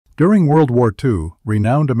During World War II,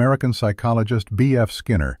 renowned American psychologist B.F.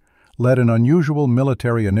 Skinner led an unusual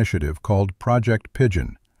military initiative called Project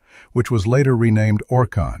Pigeon, which was later renamed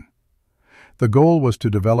Orcon. The goal was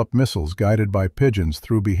to develop missiles guided by pigeons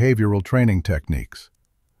through behavioral training techniques.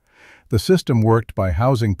 The system worked by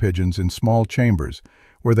housing pigeons in small chambers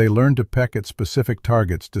where they learned to peck at specific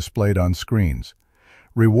targets displayed on screens,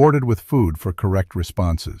 rewarded with food for correct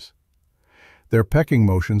responses. Their pecking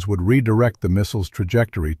motions would redirect the missile's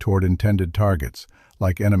trajectory toward intended targets,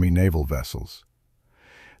 like enemy naval vessels.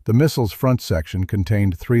 The missile's front section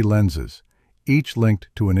contained 3 lenses, each linked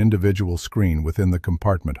to an individual screen within the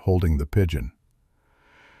compartment holding the pigeon.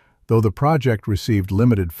 Though the project received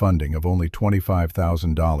limited funding of only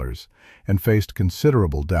 $25,000 and faced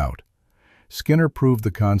considerable doubt, Skinner proved the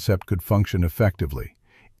concept could function effectively,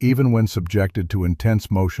 even when subjected to intense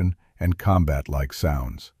motion and combat-like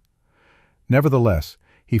sounds. Nevertheless,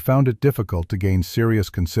 he found it difficult to gain serious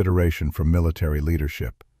consideration from military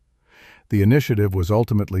leadership. The initiative was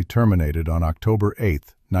ultimately terminated on October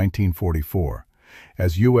 8, 1944,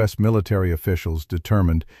 as U.S. military officials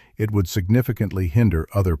determined it would significantly hinder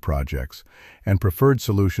other projects and preferred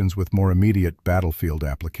solutions with more immediate battlefield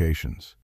applications.